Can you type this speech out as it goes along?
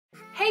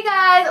Hey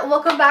guys,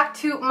 welcome back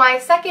to my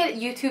second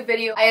YouTube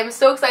video. I am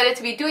so excited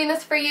to be doing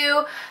this for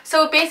you.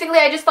 So basically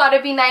I just thought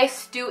it'd be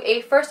nice to do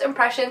a first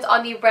impressions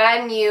on the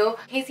brand new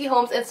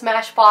Holmes and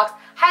Smashbox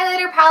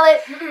highlighter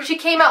palette. She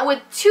came out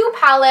with two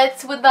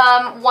palettes with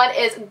them. One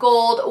is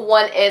gold,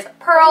 one is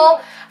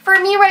pearl. For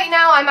me right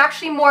now, I'm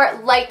actually more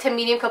light to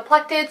medium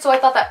complected, so I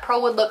thought that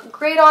pearl would look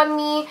great on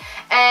me.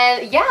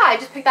 And yeah, I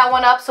just picked that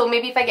one up, so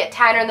maybe if I get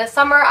tanner in the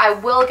summer, I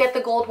will get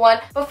the gold one.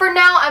 But for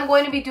now, I'm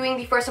going to be doing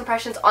the first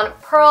impressions on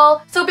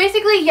pearl. So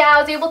basically, yeah, I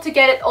was able to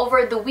get it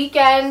over the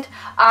weekend.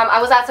 I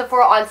was at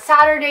Sephora on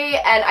Saturday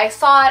and I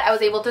saw it. I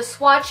was able to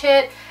swatch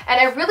it and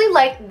I really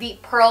like the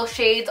pearl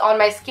shades on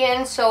my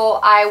skin, so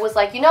I was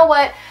like, you know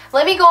what?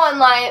 Let me go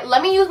online,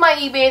 let me use my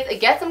eBay,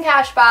 get some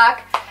cash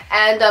back,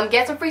 and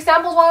get some free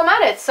samples while I'm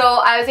at it. So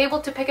I was able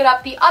to pick it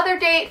up the other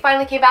day. It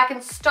finally came back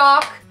in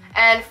stock.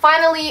 And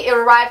finally, it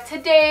arrived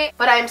today,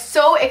 but I'm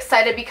so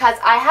excited because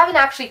I haven't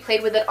actually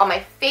played with it on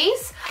my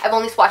face. I've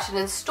only swatched it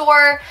in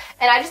store,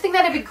 and I just think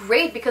that it'd be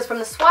great because from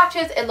the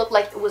swatches, it looked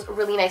like it was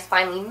really nice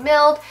finely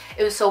milled.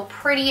 It was so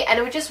pretty, and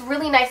it was just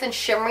really nice and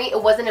shimmery. It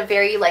wasn't a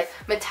very like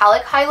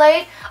metallic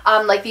highlight,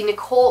 like the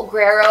Nicole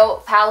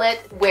Guerrero palette,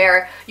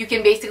 where you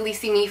can basically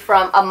see me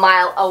from a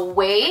mile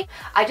away.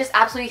 I just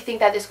absolutely think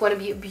that it's going to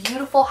be a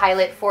beautiful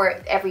highlight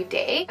for every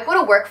day. I go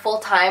to work full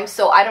time,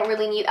 so I don't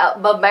really need a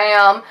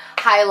ba-bam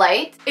highlight.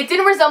 It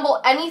didn't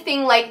resemble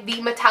anything like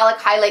the metallic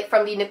highlight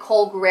from the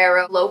Nicole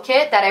Guerrero glow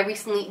kit that I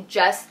recently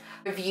just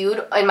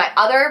reviewed in my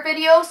other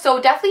video, so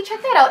definitely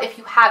check that out if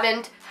you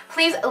haven't.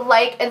 Please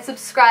like and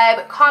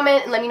subscribe,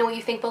 comment, and let me know what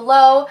you think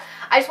below.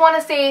 I just want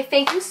to say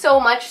thank you so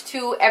much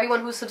to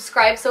everyone who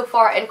subscribed so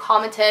far and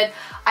commented.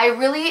 I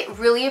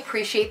really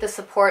appreciate the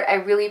support. I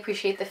really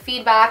appreciate the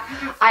feedback.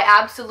 I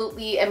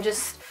absolutely am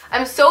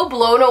I'm so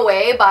blown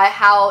away by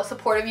how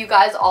supportive you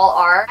guys all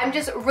are. I'm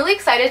just really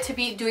excited to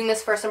be doing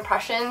this first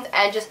impressions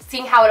and just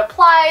seeing how it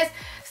applies,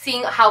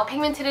 seeing how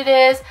pigmented it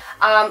is.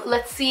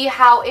 Let's see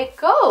how it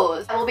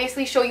goes. I will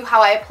basically show you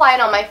how I apply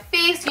it on my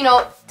face, you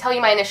know, tell you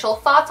my initial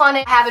thoughts on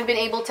it. I haven't been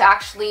able to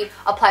actually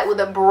apply it with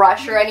a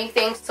brush or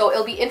anything, so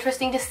it'll be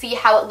interesting to see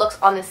how it looks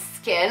on the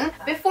skin.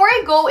 Before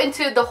I go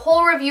into the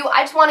whole review,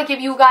 I just want to give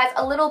you guys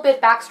a little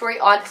bit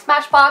backstory on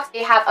Smashbox.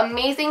 They have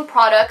amazing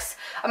products,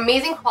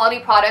 amazing quality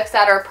products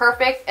that are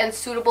perfect and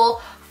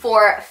suitable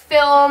for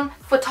film,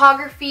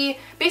 photography,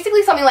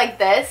 basically something like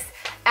this.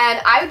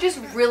 And I just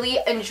really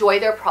enjoy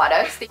their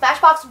products.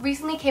 Smashbox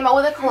recently came out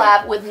with a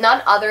collab with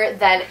none other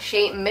than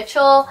Shay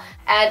Mitchell,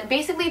 and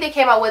basically they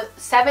came out with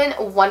 7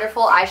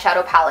 wonderful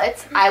eyeshadow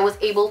palettes. I was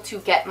able to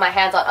get my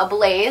hands on a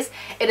blaze.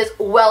 It is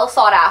well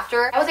sought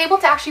after. I was able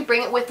to actually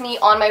bring it with me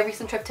on my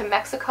recent trip to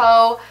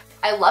Mexico.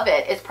 I love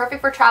it. It's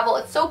perfect for travel.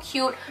 It's so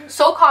cute,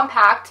 so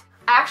compact.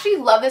 I actually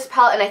love this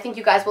palette and I think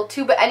you guys will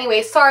too, but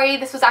anyway, sorry,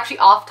 this was actually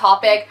off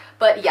topic,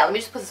 but yeah, let me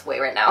just put this away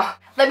right now.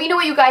 Let me know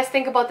what you guys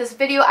think about this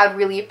video. I'd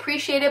really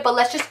appreciate it, but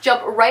let's just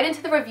jump right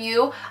into the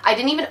review. I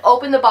didn't even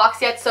open the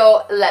box yet,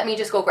 so let me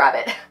just go grab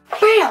it.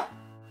 Bam!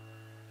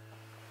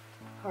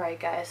 Alright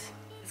guys,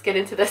 let's get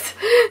into this.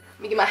 Let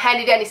me get my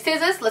handy dandy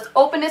scissors. Let's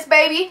open this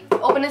baby.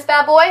 Open this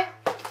bad boy.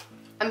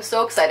 I'm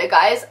so excited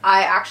guys.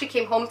 I actually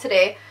came home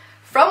today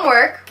from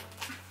work.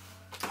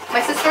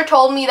 My sister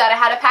told me that I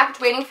had a package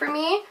waiting for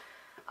me.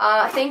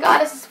 Thank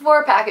God it's a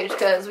Sephora package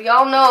because we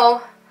all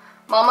know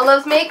Mama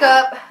loves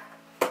makeup.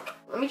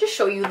 Let me just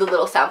show you the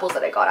little samples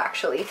that I got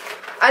actually.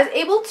 I was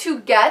able to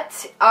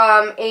get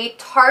a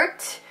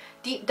Tarte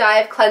Deep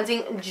Dive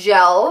Cleansing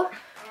Gel.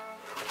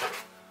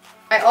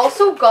 I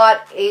also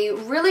got a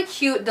really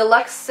cute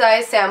deluxe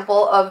size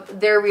sample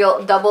of their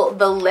Real Double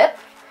the Lip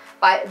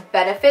by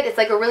Benefit. It's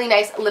like a really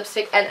nice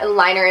lipstick and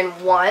liner in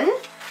one.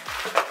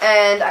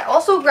 And I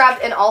also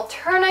grabbed an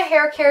Alterna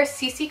Hair Care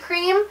CC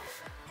Cream.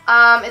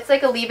 It's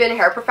like a leave-in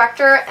hair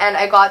perfector, and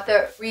I got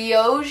the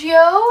Riogio,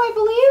 I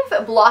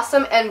believe,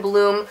 Blossom and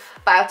Bloom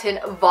Biotin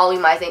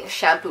Volumizing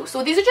Shampoo.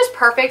 So these are just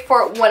perfect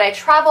for when I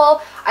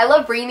travel. I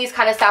love bringing these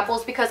kind of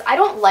samples because I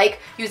don't like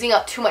using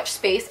up too much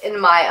space in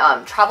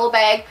my travel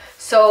bag.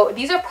 So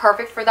these are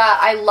perfect for that.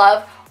 I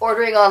love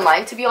ordering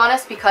online, to be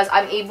honest, because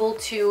I'm able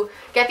to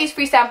get these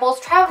free samples,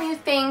 try out new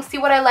things, see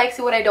what I like,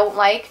 see what I don't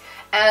like.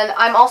 And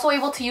I'm also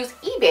able to use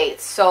Ebates,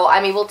 so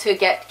I'm able to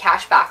get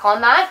cash back on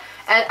that.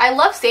 And I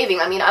love saving.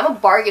 I mean, I'm a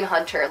bargain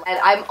hunter, and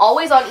I'm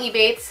always on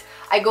Ebates.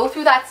 I go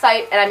through that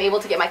site, and I'm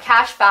able to get my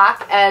cash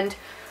back, and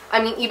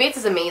I mean, Ebates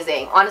is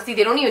amazing. Honestly,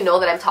 they don't even know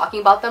that I'm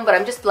talking about them, but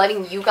I'm just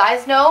letting you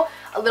guys know.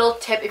 A little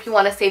tip if you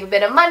want to save a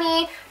bit of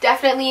money,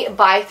 definitely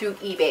buy through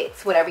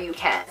Ebates whenever you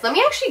can. Let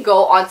me actually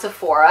go on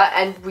Sephora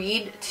and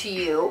read to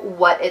you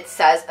what it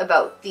says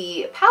about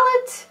the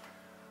palette.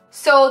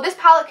 So this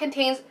palette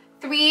contains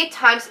 3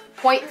 times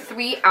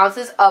 0.3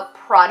 ounces of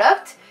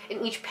product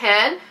in each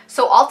pan.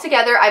 So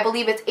altogether, I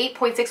believe it's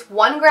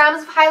 8.61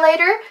 grams of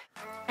highlighter.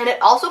 And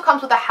it also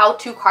comes with a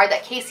how-to card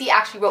that Casey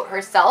actually wrote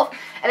herself.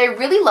 And I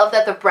really love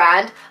that the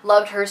brand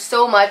loved her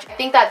so much. I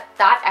think that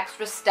that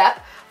extra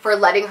step for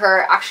letting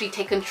her actually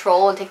take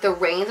control and take the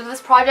reins of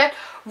this project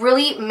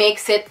really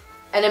makes it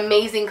an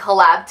amazing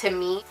collab to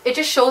me. It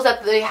just shows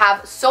that they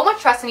have so much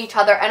trust in each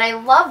other, and I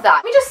love that.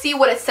 Let me just see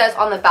what it says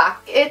on the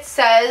back. It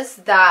says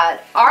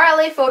that our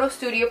LA photo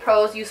studio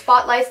pros use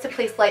spotlights to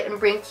place light and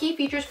bring key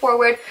features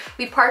forward.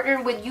 We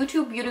partnered with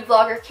YouTube beauty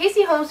vlogger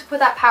Casey Holmes to put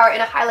that power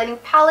in a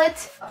highlighting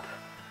palette.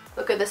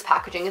 Look at this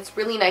packaging. It's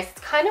really nice.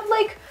 It's kind of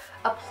like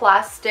a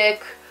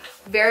plastic,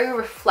 very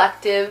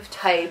reflective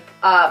type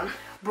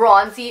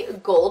bronzy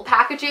gold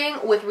packaging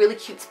with really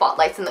cute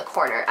spotlights in the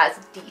corner as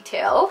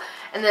detail.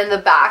 And then the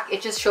back, it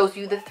just shows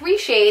you the 3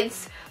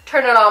 shades: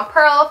 Turn It On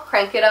Pearl,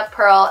 Crank It Up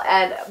Pearl,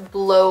 and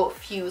Blow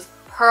Fuse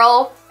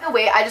Pearl. By the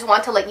way, I just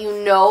want to let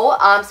you know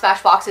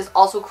Smashbox is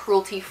also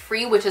cruelty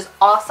free, which is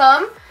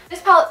awesome.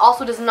 This palette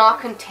also does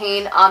not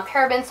contain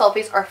parabens,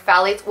 sulfates, or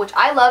phthalates, which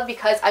I love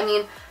because, I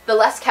mean, the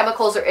less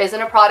chemicals there is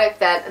in a product,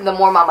 then the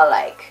more mama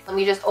like. Let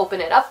me just open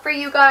it up for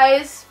you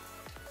guys.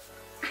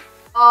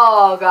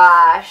 Oh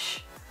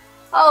gosh.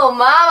 Oh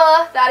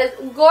mama, that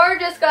is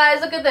gorgeous,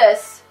 guys. Look at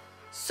this.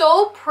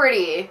 So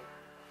pretty.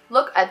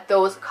 Look at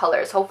those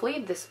colors. Hopefully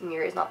this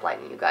mirror is not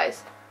blinding you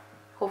guys.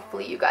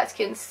 Hopefully you guys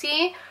can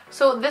see.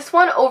 So this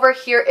one over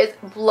here is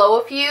Blow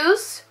a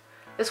Fuse.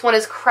 This one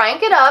is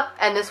Crank It Up,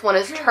 and this one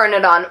is Turn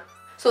It On.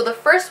 So the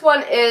first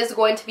one is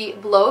going to be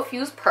Blow a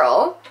Fuse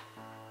Pearl.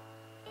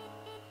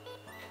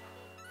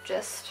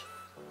 Just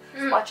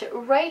watch it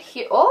right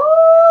here. Oh!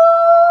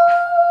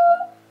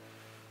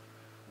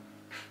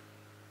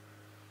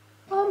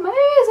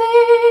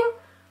 Amazing!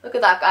 Look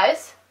at that,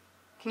 guys.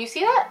 Can you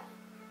see that?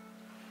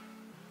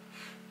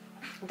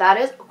 That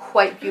is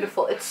quite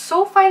beautiful. It's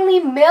so finely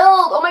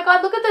milled. Oh my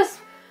god, look at this.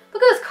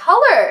 Look at this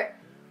color.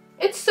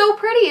 It's so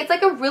pretty. It's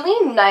like a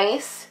really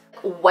nice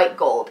white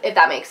gold, if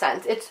that makes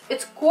sense.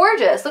 It's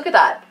gorgeous. Look at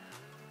that.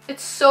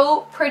 It's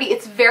so pretty.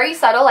 It's very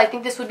subtle. I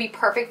think this would be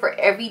perfect for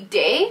every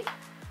day.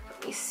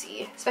 Let me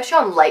see. Especially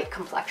on light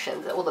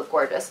complexions, it will look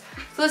gorgeous.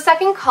 So the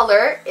second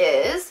color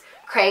is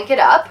Crank It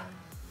Up.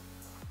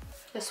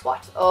 Just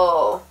watch.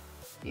 Oh,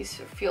 these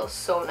feel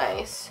so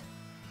nice.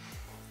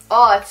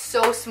 Oh, it's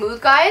so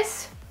smooth,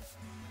 guys.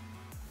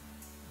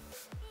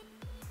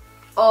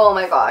 Oh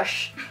my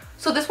gosh.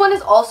 So this one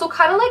is also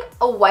kind of like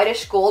a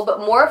whitish gold, but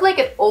more of like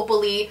an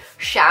opally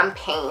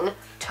champagne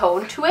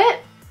tone to it.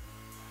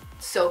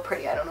 So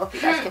pretty. I don't know if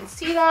you guys can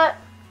see that.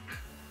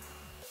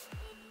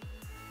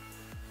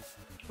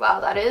 Wow,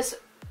 that is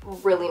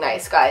really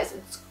nice, guys.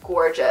 It's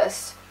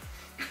gorgeous.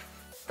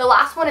 The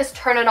last one is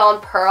Turn It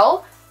On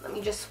Pearl. Let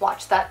me just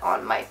swatch that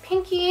on my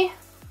pinky.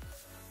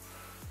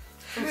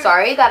 I'm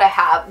sorry that I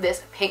have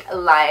this pink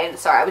line.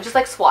 Sorry, I was just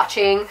like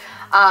swatching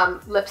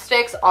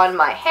lipsticks on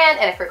my hand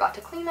and I forgot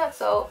to clean that,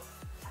 so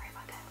sorry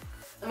about that.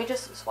 Let me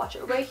just swatch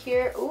it right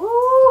here.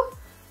 Ooh!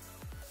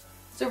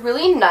 It's a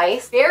really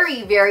nice,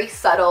 very, very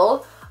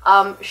subtle,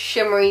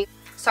 shimmery.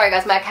 Sorry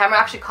guys, my camera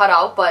actually cut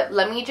out, but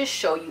let me just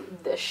show you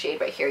this shade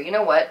right here. You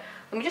know what?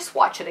 Let me just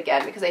swatch it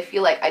again because I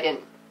feel like I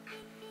didn't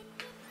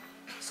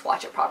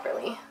swatch it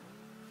properly.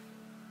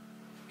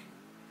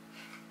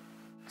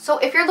 So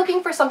if you're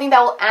looking for something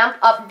that will amp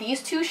up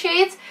these 2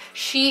 shades,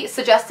 she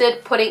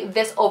suggested putting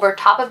this over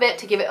top of it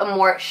to give it a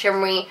more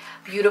shimmery,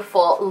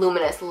 beautiful,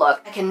 luminous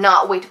look. I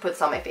cannot wait to put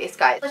this on my face,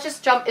 guys. Let's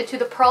just jump into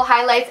the pearl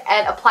highlights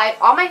and apply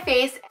it on my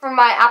face. For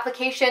my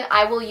application,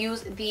 I will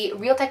use the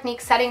Real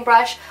Technique setting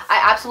brush.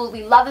 I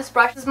absolutely love this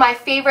brush. This is my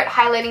favorite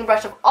highlighting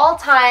brush of all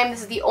time.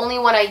 This is the only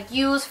one I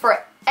use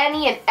for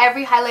any and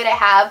every highlight I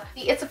have.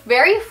 It's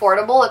very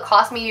affordable. It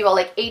cost me about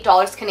like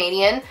 $8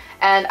 Canadian,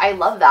 and I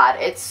love that.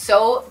 It's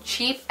so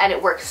cheap and it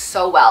works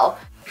so well.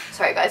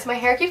 Sorry guys, my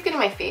hair keeps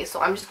getting in my face,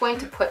 so I'm just going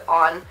to put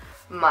on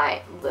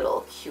my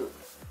little cute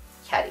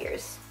cat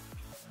ears.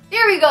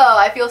 There we go.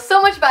 I feel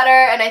so much better,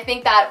 and I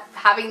think that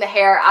having the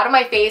hair out of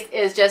my face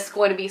is just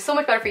going to be so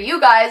much better for you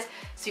guys,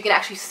 so you can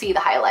actually see the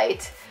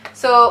highlight.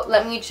 So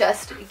let me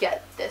just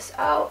get this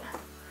out.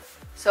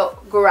 So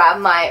grab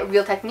my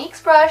Real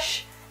Techniques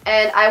brush,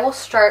 and I will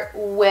start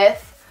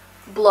with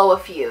Blow a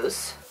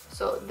Fuse.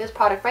 So this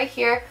product right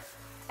here,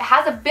 it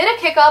has a bit of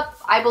kick up.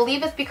 I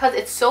believe it's because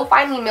it's so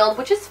finely milled,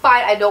 which is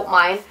fine, I don't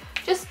mind.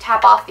 Just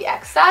tap off the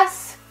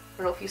excess. I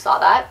don't know if you saw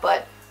that,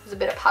 but there's a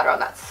bit of powder on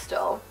that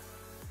still.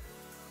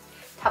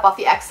 Tap off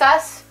the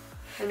excess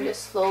and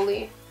just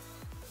slowly.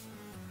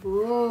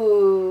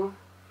 Ooh.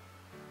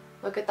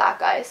 Look at that,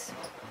 guys.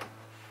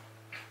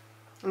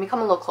 Let me come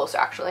a little closer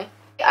actually.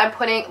 I'm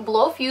putting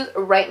Blow a Fuse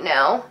right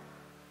now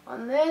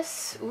on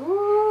this.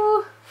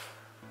 Ooh.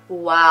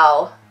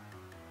 Wow.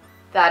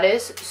 That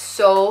is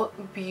so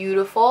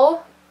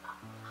beautiful.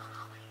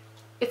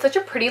 It's such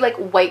a pretty like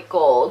white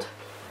gold.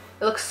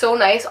 It looks so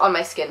nice on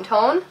my skin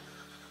tone.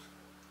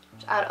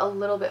 Just add a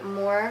little bit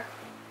more.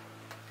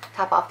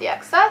 Tap off the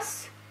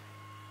excess.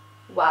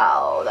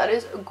 Wow, that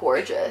is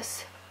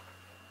gorgeous.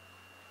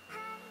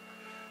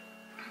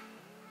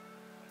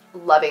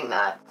 Loving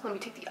that. Let me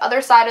take the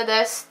other side of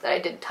this that I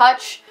did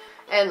touch,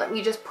 and let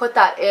me just put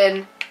that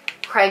in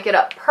Crank It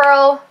Up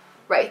Pearl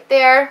right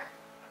there.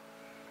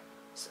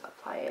 Just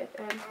apply it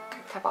and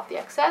tap off the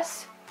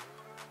excess.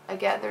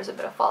 Again, there's a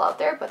bit of fallout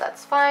there, but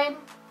that's fine.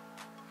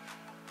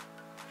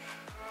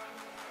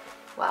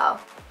 Wow.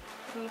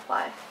 Let me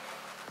apply.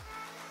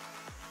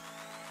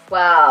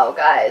 Wow,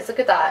 guys, look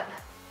at that.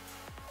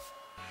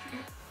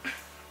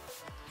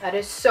 That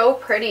is so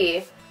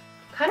pretty.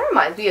 Kind of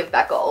reminds me of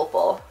Becca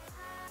Opal.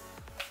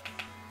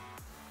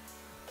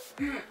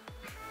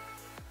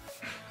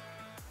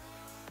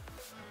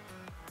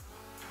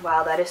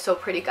 Wow, that is so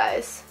pretty,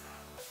 guys.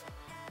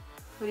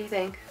 What do you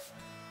think?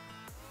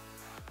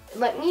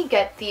 Let me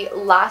get the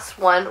last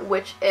one,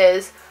 which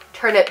is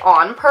Turn It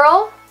On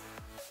Pearl.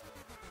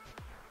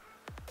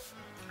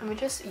 Let me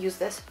just use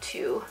this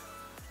to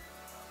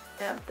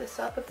amp this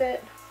up a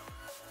bit.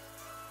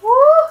 Woo!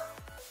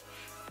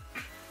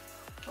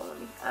 Oh, let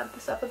me amp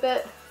this up a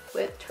bit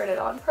with Turn It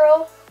On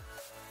Pearl.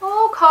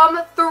 Oh, come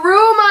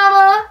through,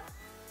 mama!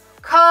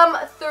 Come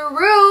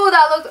through!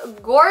 That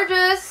looks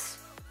gorgeous!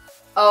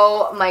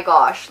 Oh my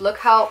gosh, look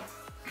how...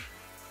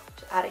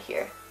 Just out of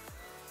here.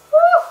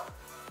 Woo!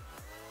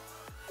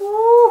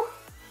 Woo!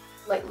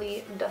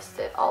 Lightly dust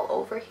it all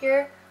over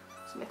here.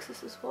 Let's mix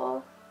this as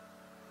well.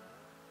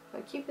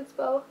 My Cupid's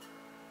bow.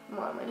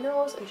 More on my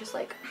nose and just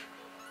like...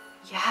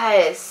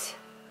 Yes!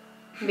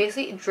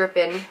 Basically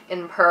dripping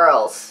in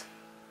pearls.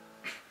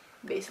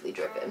 Basically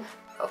dripping.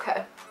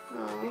 Okay.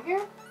 Over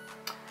here.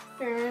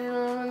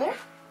 There.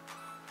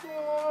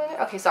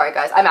 Okay, sorry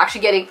guys. I'm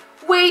actually getting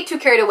way too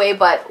carried away,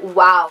 but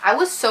wow. I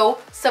was so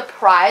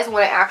surprised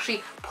when I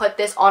actually put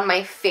this on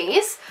my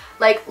face.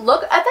 Like,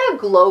 look at that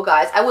glow,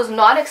 guys. I was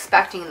not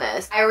expecting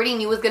this. I already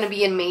knew it was gonna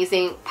be an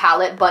amazing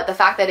palette, but the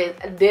fact that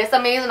it's this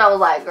amazing, I was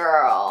like,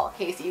 girl,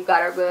 Casey, you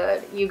got her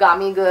good. You got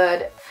me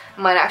good.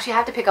 I might actually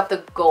have to pick up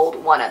the gold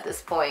one at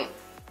this point.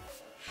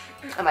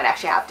 I might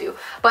actually have to.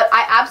 But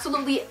I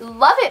absolutely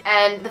love it.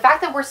 And the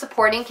fact that we're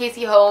supporting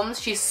Casey Holmes,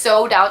 she's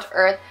so down to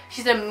earth.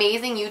 She's an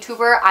amazing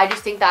YouTuber. I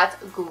just think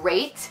that's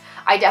great.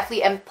 I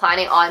definitely am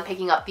planning on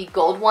picking up the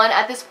gold one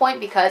at this point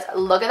because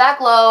look at that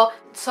glow.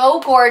 So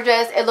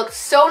gorgeous. It looks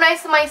so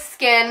nice on my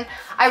skin.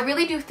 I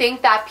really do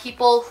think that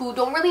people who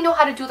don't really know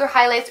how to do their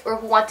highlights or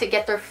who want to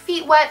get their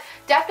feet wet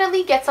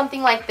definitely get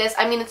something like this.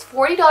 I mean, it's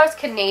 $40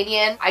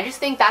 Canadian. I just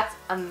think that's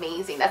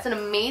amazing. That's an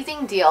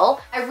amazing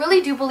deal. I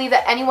really do believe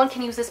that anyone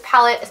can use this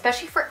palette,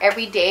 especially for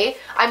every day.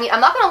 I mean,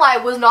 I'm not gonna lie,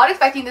 I was not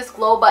expecting this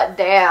glow, but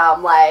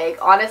damn, like,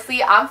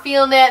 honestly, I'm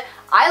feeling it.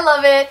 I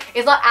love it.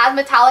 It's not as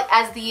metallic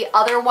as the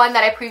other one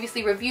that I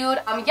previously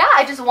reviewed. Yeah,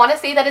 I just want to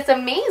say that it's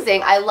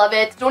amazing. I love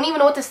it. Don't even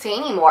know what to say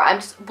anymore. I'm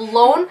just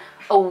blown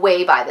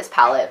away by this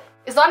palette.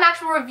 It's not an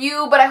actual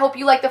review, but I hope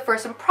you like the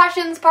first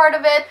impressions part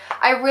of it.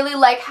 I really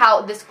like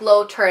how this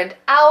glow turned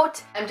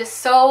out. I'm just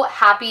so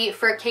happy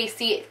for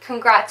Casey.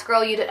 Congrats,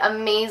 girl. You did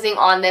amazing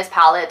on this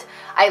palette.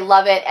 I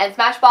love it. And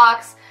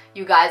Smashbox,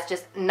 you guys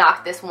just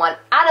knocked this one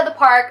out of the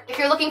park. If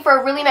you're looking for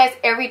a really nice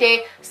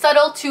everyday,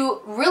 subtle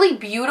to really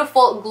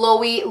beautiful,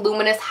 glowy,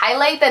 luminous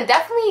highlight, then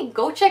definitely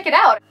go check it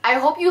out. I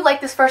hope you like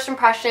this first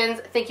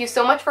impressions. Thank you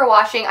so much for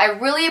watching. I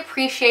really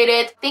appreciate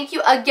it. Thank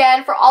you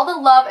again for all the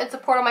love and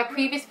support on my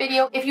previous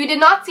video. If you did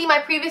not see my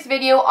previous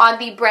video on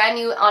the brand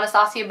new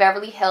Anastasia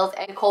Beverly Hills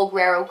and Nicole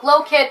Guerrero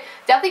Glow Kit,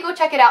 definitely go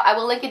check it out. I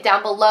will link it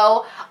down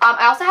below.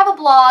 I also have a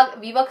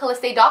blog,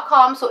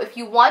 vivacaliste.com, so if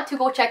you want to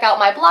go check out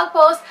my blog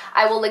post,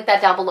 I will link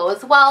that down below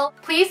as well.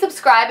 Please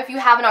subscribe if you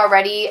haven't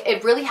already.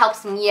 It really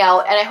helps me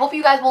out, and I hope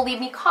you guys will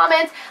leave me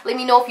comments. Let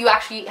me know if you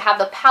actually have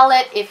the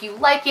palette, if you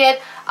like it.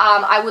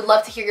 I would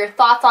love to hear your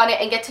thoughts on it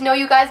and get to know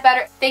you guys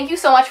better. Thank you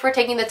so much for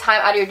taking the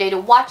time out of your day to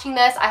watching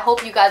this. I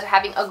hope you guys are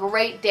having a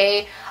great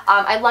day.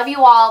 I love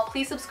you all.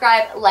 Please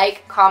subscribe,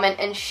 like, comment,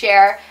 and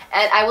share,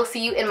 and I will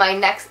see you in my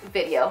next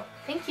video.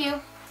 Thank you.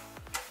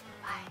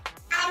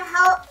 I'm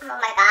Hope. Oh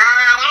my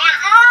god.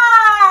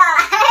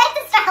 I have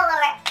to start all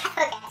over.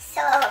 Okay,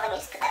 so let me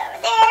just put that over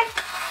there.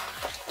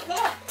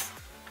 There.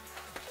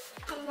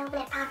 I didn't open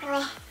it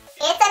properly.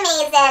 It's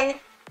amazing.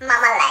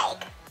 Mama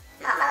like.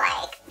 Mama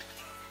like.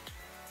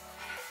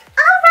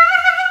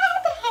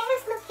 Alright, the hair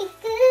is looking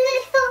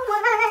good for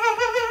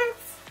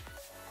once.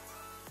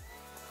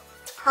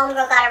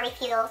 Homegirl got a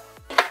refuel.